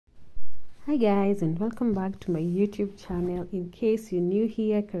Hi guys, and welcome back to my YouTube channel. In case you're new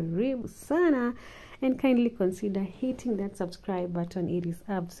here, karibu sana, and kindly consider hitting that subscribe button. It is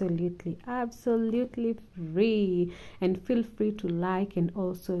absolutely free, and feel free to like and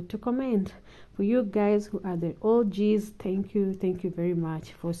also to comment. For you guys who are the OGs, thank you very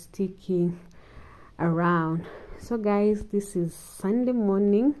much for sticking around. So guys, this is Sunday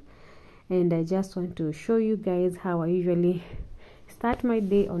morning, and I just want to show you guys how I usually start my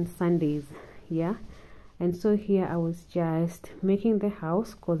day on Sundays. And so here I was just making the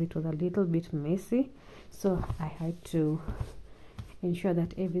house because it was a little bit messy, so I had to ensure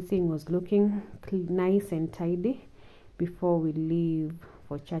that everything was looking nice and tidy before we leave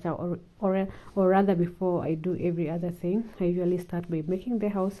for church, or rather before I do every other thing. I usually start by making the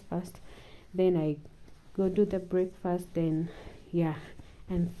house first, then I go do the breakfast, then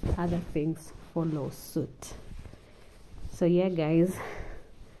and other things follow suit. So guys,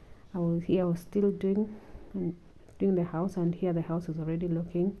 I was still doing the house, and here the house is already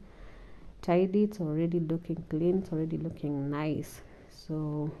looking tidy, it's already looking clean, it's already looking nice,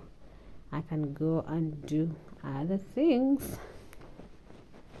 so I can go and do other things.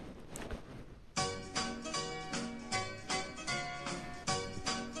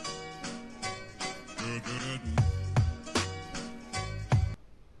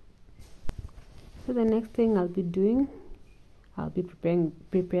 So the next thing I'll be doing, I'll be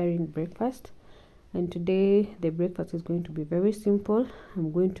preparing breakfast, and today the breakfast is going to be very simple.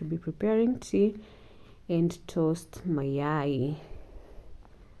 I'm going to be preparing tea and toast mayai.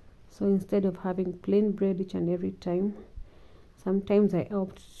 So instead of having plain bread each and every time, sometimes I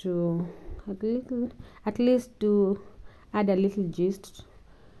opt to at least to add a little gist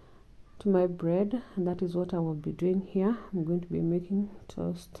to my bread, and that is what I will be doing here. I'm going to be making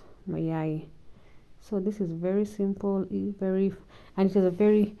toast mayai. So this is very simple, and it is a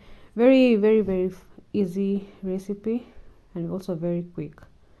very easy recipe, and also very quick.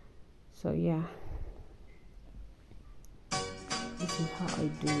 So this is how I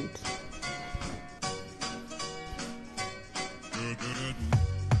do it.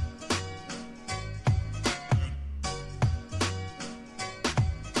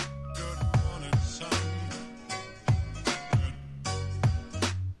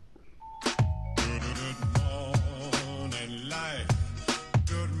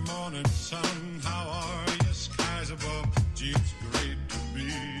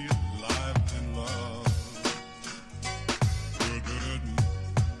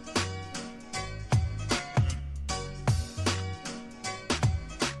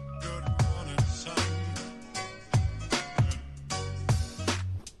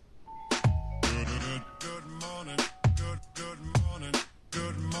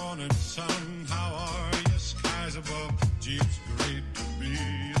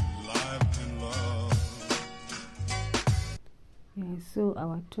 So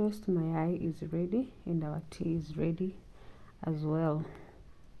our toast mayai is ready, and our tea is ready as well.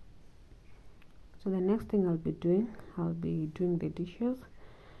 So the next thing I'll be doing the dishes,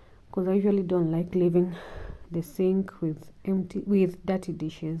 because I usually don't like leaving the sink with dirty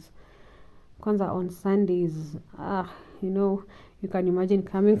dishes. Kwanza on Sundays, you can imagine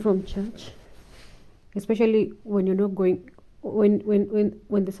coming from church, especially when you're not going,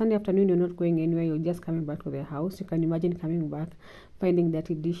 when the Sunday afternoon you're not going anywhere, you're just coming back to the house. You can imagine coming back, finding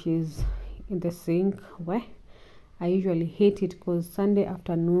dirty dishes in the sink. Why? I usually hate it, because Sunday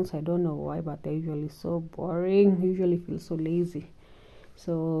afternoons, I don't know why, but they're usually so boring. I usually feel so lazy,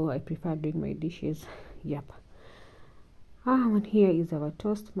 so I prefer doing my dishes. And here is our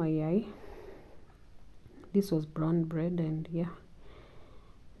toast mayai. This was brown bread, and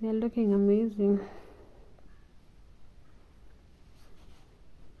they're looking amazing.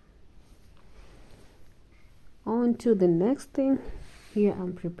 On to the next thing. Here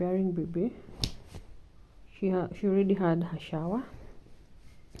I'm preparing Bibi. She already had her shower,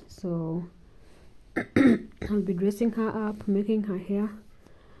 so I'll be dressing her up, making her hair,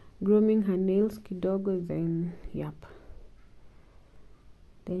 grooming her nails kidogo, then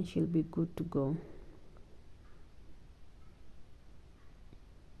then she'll be good to go.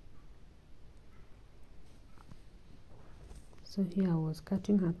 So here I was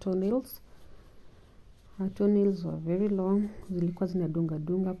cutting her toenails. Her toenails were very long, zilikuwa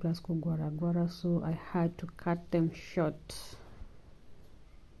zinadunga plus kugwara, so I had to cut them short.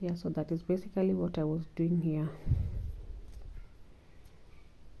 So that is basically what I was doing here.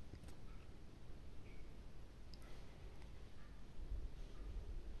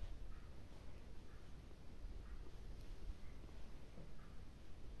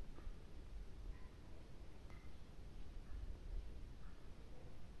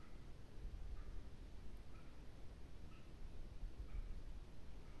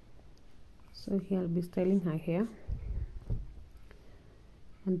 So here I'll be styling her hair,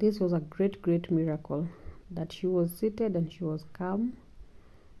 and this was a great miracle that she was seated and she was calm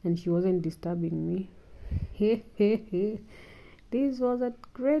and she wasn't disturbing me. This was a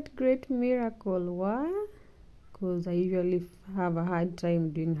great miracle. Why? Because I usually have a hard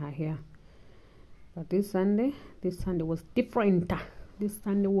time doing her hair, but this Sunday was different. This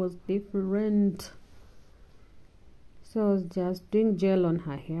Sunday was different. So I was just doing gel on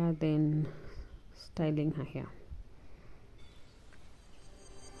her hair, then styling her hair.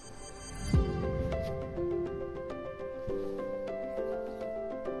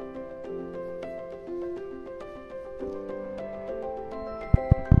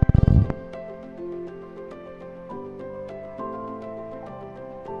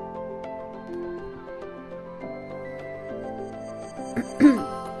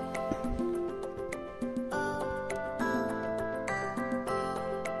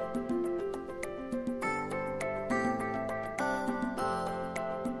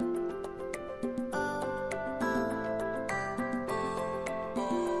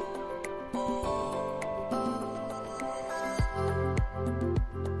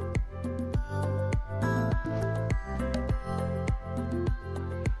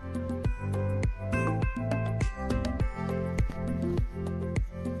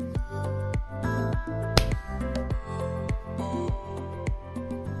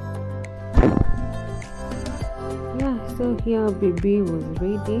 So here baby was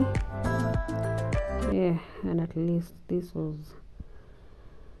ready. Yeah, and at least this was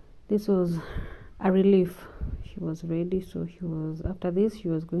a relief. She was ready. So after this she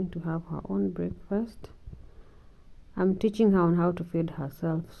was going to have her own breakfast. I'm teaching her on how to feed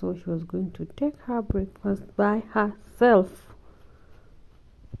herself, so she was going to take her breakfast by herself.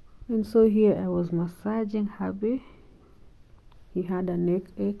 And so here I was massaging hubby. He had a neck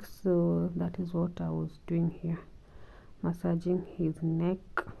ache, so that is what I was doing here, massaging his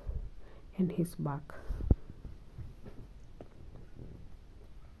neck and his back.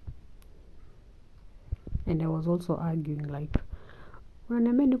 And I was also arguing like,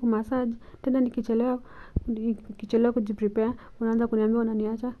 unaniambia ni kumassage tena nikichelewa kujiprepare unaanza kuniambia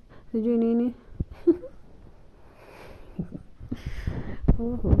unaniacha sijui nini.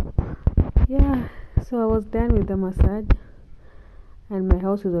 Yeah, so I was done with the massage and my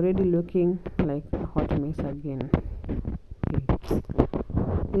house is already looking like a hot mess again.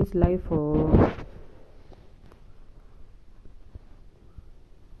 This life for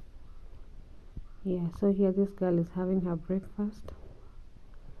yeah. So here this girl is having her breakfast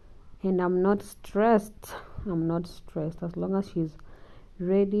and I'm not stressed. As long as she's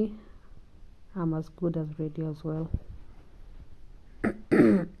ready, I'm as good as ready as well.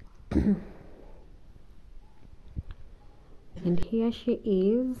 And here she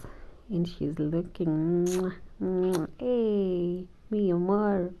is, and she's looking, hey, mi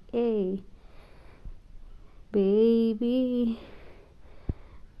amor, hey, baby,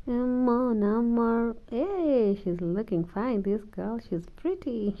 amor, hey, she's looking fine, this girl, she's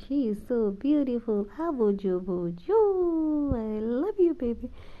pretty, she is so beautiful, abojo, I love you,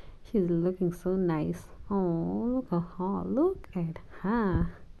 baby, she's looking so nice. Oh, look at her, look at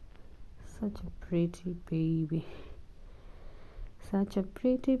her, such a pretty baby. Such a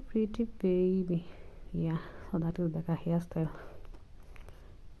pretty baby. Yeah, so that is like a hairstyle.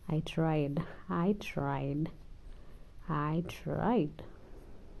 I tried,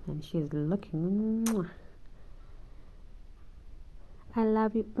 and she's looking. I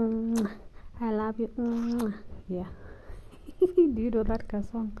love you. Yeah. Do you know that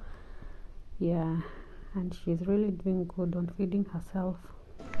song? Yeah, and she's really doing good on feeding herself.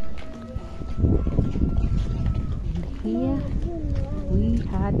 And here we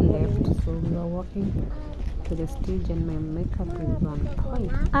had left, so we were walking to the stage and my makeup is on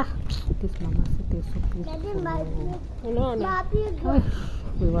point. This mama city is so beautiful.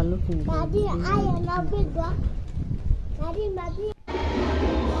 We were looking Daddy, I love it. Daddy.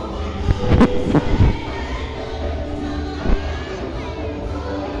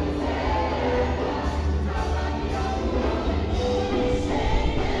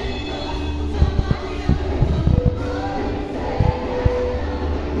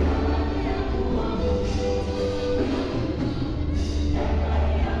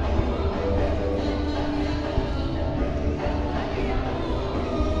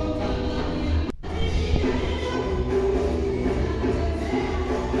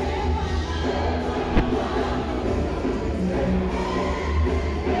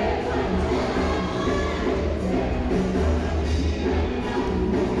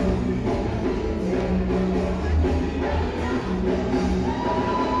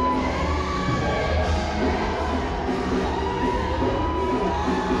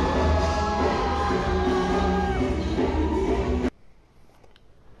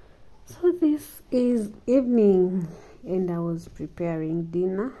 is evening and I was preparing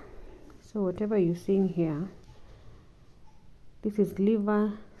dinner. So whatever you're seeing here, this is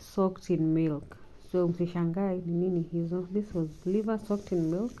liver soaked in milk. So msishangae ni nini hizo. This was liver soaked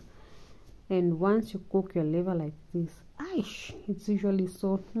in milk, and once you cook your liver like this, it's usually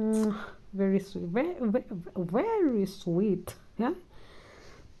so very sweet, very sweet. Yeah.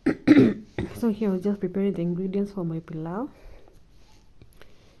 So here I was just preparing the ingredients for my pilau.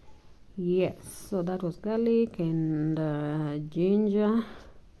 Yes, so that was garlic and ginger.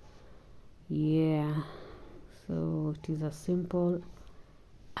 Yeah, so it is as simple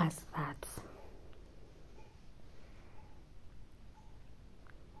as that.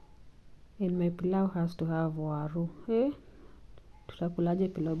 And my pilau has to have waru. Tutakulaje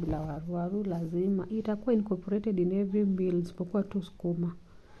pilau bila waru? Waru lazima itakuwa incorporated in every meal isipokuwa tu sukuma,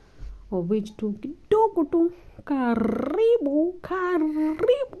 of which tu kidogo tu karibu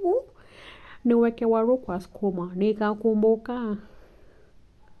niweke waru kwa sukuma. Nikakumbuka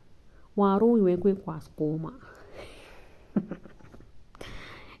waru iwekwe kwa sukuma.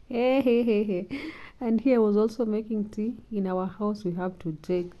 And here I was also making tea. In our house we have to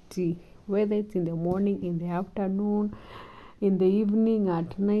take tea, whether it's in the morning, in the afternoon, in the evening,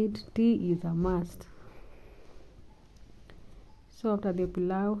 at night. Tea is a must. So after the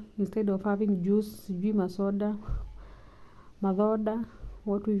pilau, instead of having juice, madhoda,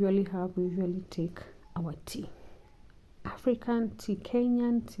 what we usually have, we usually take our tea. African tea,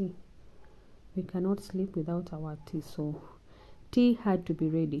 Kenyan tea. We cannot sleep without our tea, so tea had to be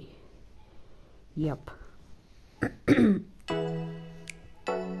ready. Yep.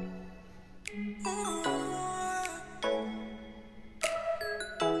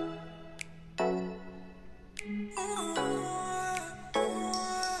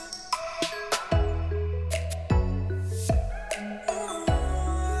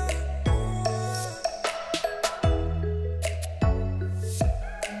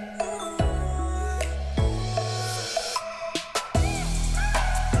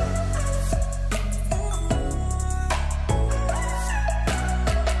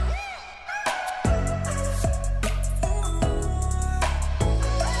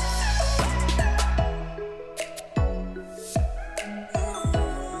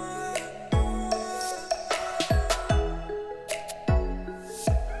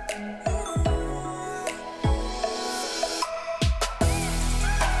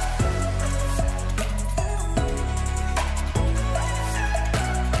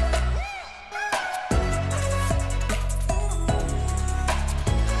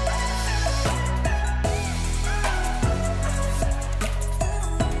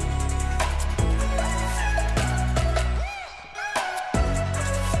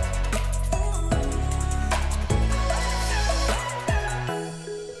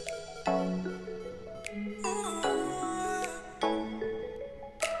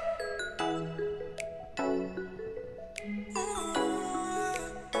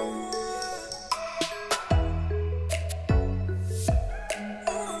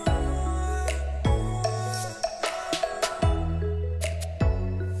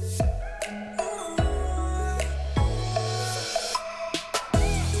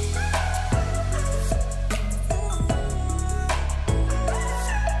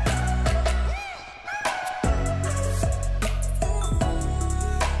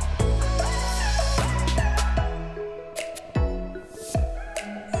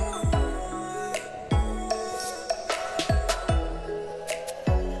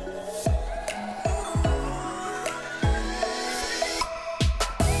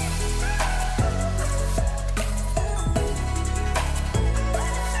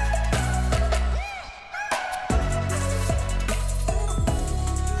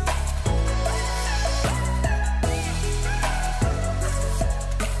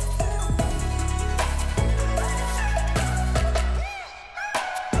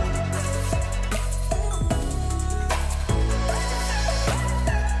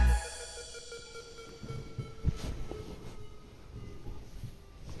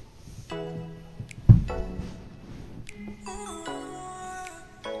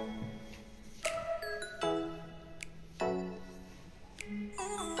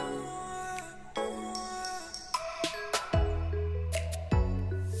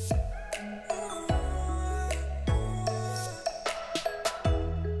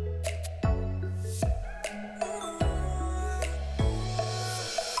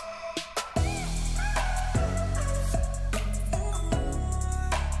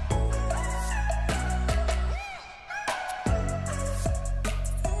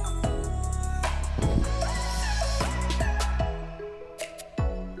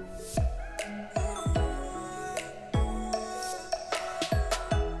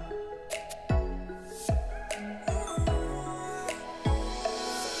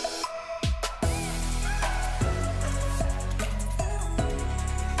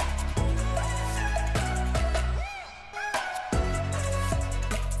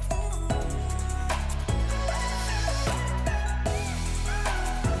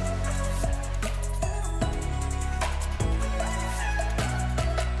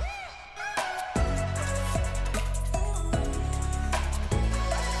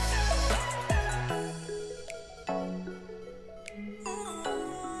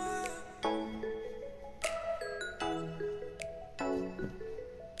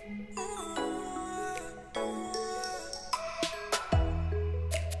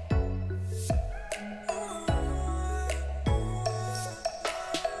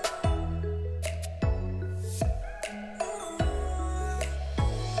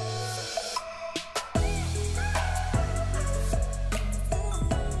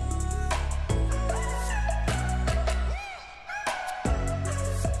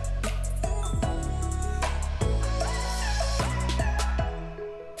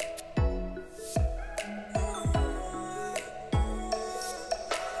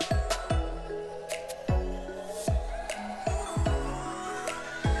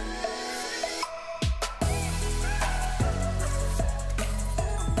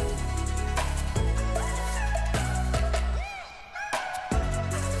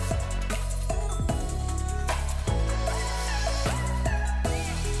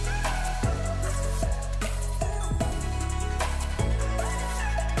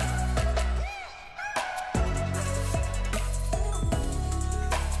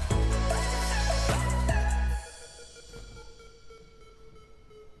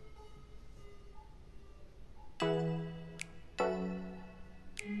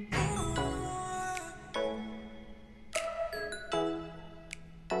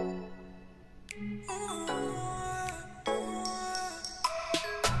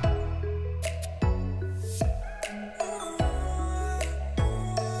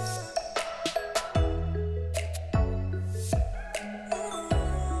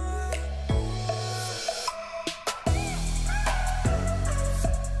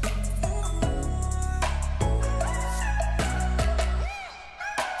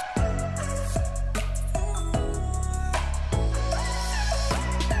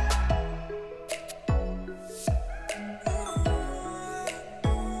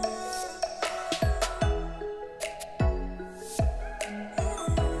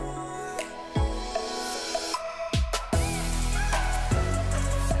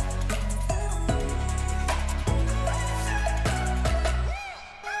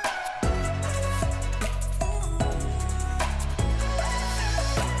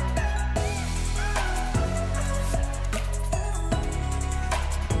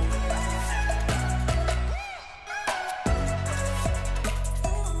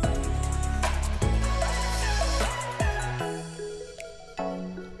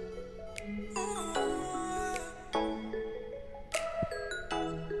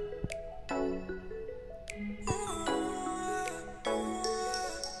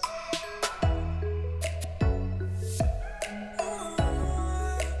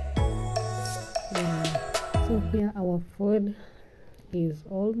 here our food is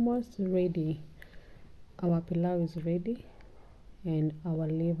almost ready. Our pilau is ready and our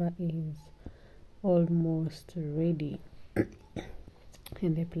liver is almost ready.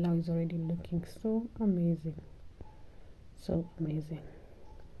 And the pilau is already looking so amazing, so amazing.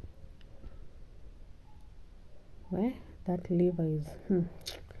 Where that liver is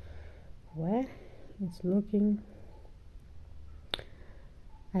where it's looking,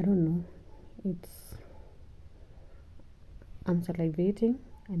 I don't know, I'm salivating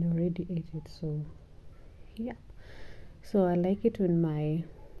and I already ate it. So yeah, so I like it when my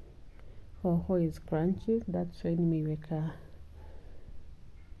hoho is crunchy. That's when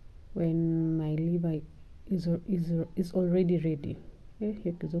my liver is already ready.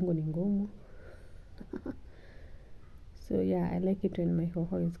 Hiyo kizungu ni ngumu. So yeah, I like it when my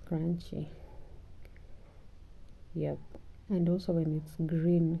hoho is crunchy. Yep. And also when it's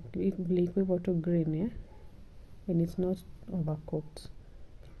green, equivalent to green, yeah, when it's not overcooked.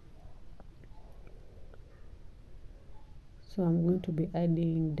 So I'm going to be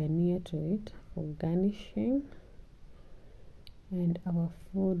adding dania to it for garnishing, and our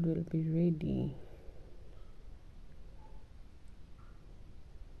food will be ready.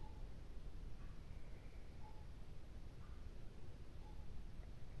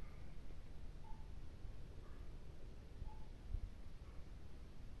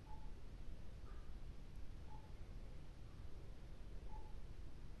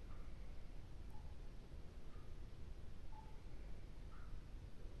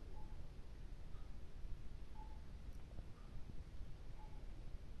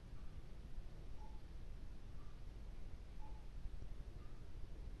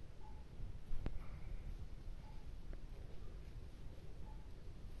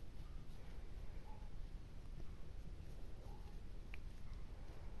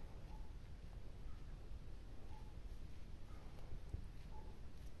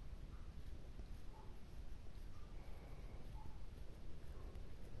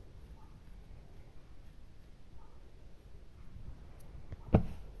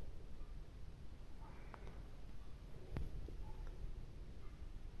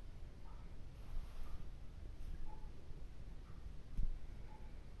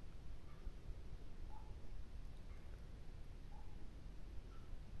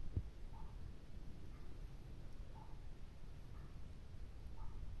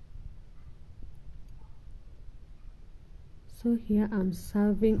 So here I'm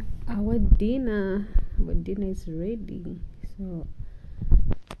serving our dinner. Our dinner is ready. So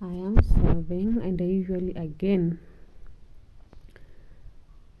I am serving, and I usually, again,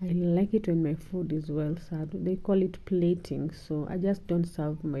 I like it when my food is well served. They call it plating. So I just don't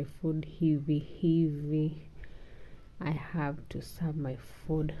serve my food heavy. I have to serve my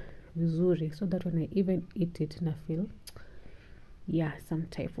food vizuri, so that when I even eat it, I feel, yeah, some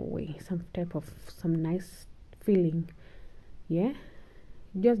type of some nice feeling. Yeah,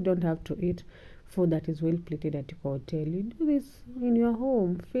 you just don't have to eat food that is well plated at your hotel. You do this in your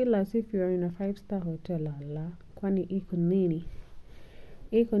home. Feel as if you are in a 5-star hotel. Allah, kwani iko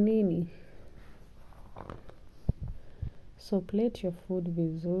nini? So plate your food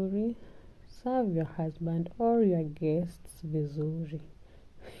vizuri. Serve your husband or your guests vizuri.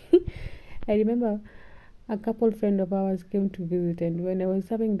 I remember a couple friend of ours came to visit, and when I was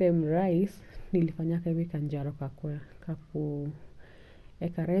serving them rice, nilifanyaka hivi kanjaro kaku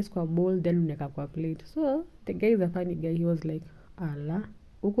eka rice kwa bowl, then uneka kwa plate. So the guy is a funny guy. He was like, ala,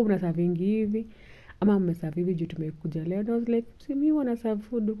 huku mnasavingi hivi ama mmeserve hivi juu tumekuja leo? And I was like, si mimi wana serve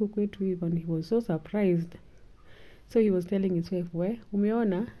food huku kwetu hivi. And he was so surprised. So he was telling his wife, we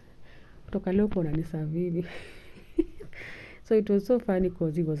umeona kutoka leo kwa unaniserve hivi. So it was so funny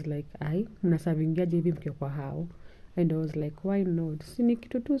because he was like, ai, mnasavingiaje hivi mkiwa kwa hao? And I was like, why not? Si ni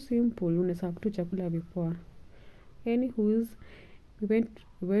kitu tu simple, unaserve tu chakula vipoa. Anywho's, we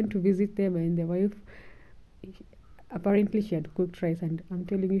went to visit them, and the wife, apparently she had cooked rice, and I'm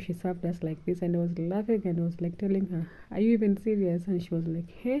telling you, she served us like this. And I was laughing, and I was like telling her, are you even serious? And she was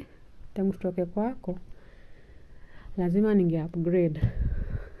like, hey, tangu tutoke kwako lazima ninge upgrade.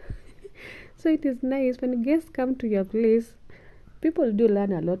 So it is nice when guests come to your place. People do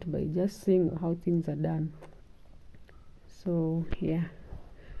learn a lot by just seeing how things are done. So yeah,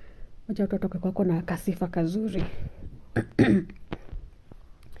 wacha tutoke kwako na kasifa kazuri.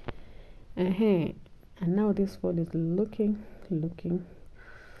 And now this food is looking,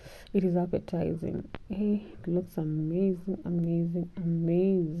 it is appetizing. Hey, it looks amazing.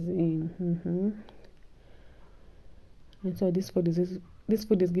 And so this food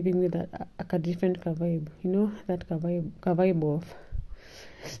is giving me that a different vibe, you know, that vibe of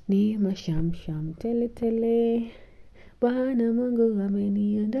ni mashamsham tele tele. Bwana Mungu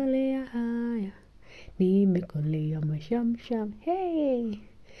ameniondolea haya, nimekolea mashamsham. Hey,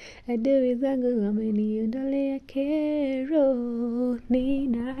 adui zangu ameniondolea kero,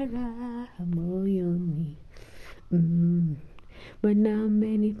 nina raha moyoni. Bwana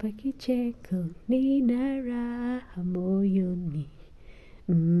amenipa kicheko, nina raha moyoni.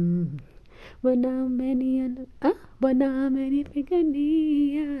 Bwana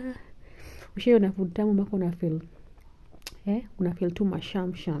amenipigania. Ushaona food tamu mpaka una feel una feel tu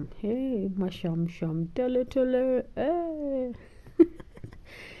mashamsham. Hey, mashamsham tele tele. Hey.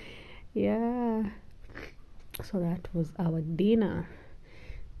 Yeah. So that was our dinner.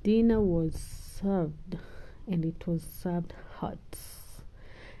 Dinner was served, and it was served hot,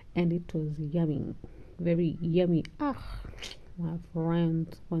 and it was yummy, very yummy. My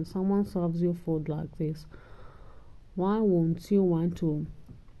friends, when someone serves you food like this, why won't you want to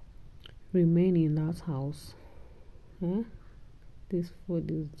remain in that house? This food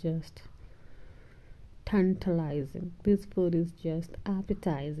is just tantalizing. This food is just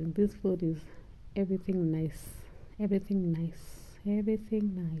appetizing. This food is everything nice. Everything nice.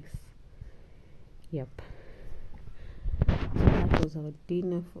 Everything nice. Yep. So that was our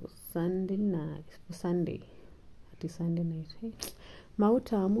dinner for Sunday night. For Sunday. It is Sunday night. Hey.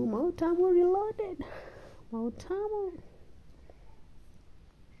 Mautamu reloaded. Mautamu.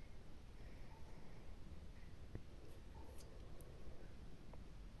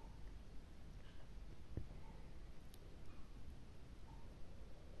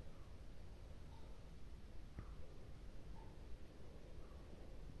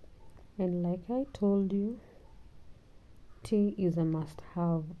 And like I told you, tea is a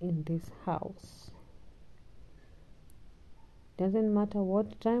must-have in this house. Doesn't matter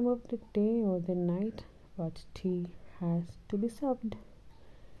what time of the day or the night, but tea has to be served.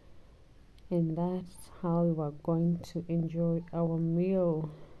 And that's how we are going to enjoy our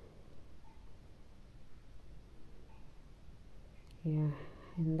meal. Yeah,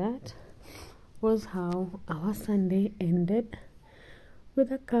 and that was how our Sunday ended, with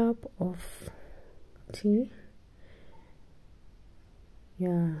a cup of tea.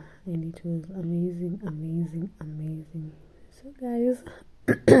 Yeah, and it was amazing, amazing, amazing. So guys,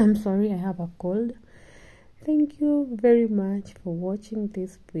 I'm sorry I have a cold. Thank you very much for watching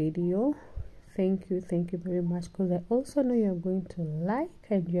this video. Thank you very much, because I also know you're going to like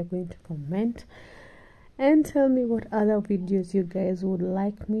and you're going to comment and tell me what other videos you guys would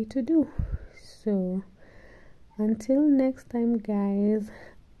like me to do. So until next time guys,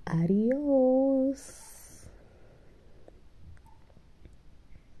 adios.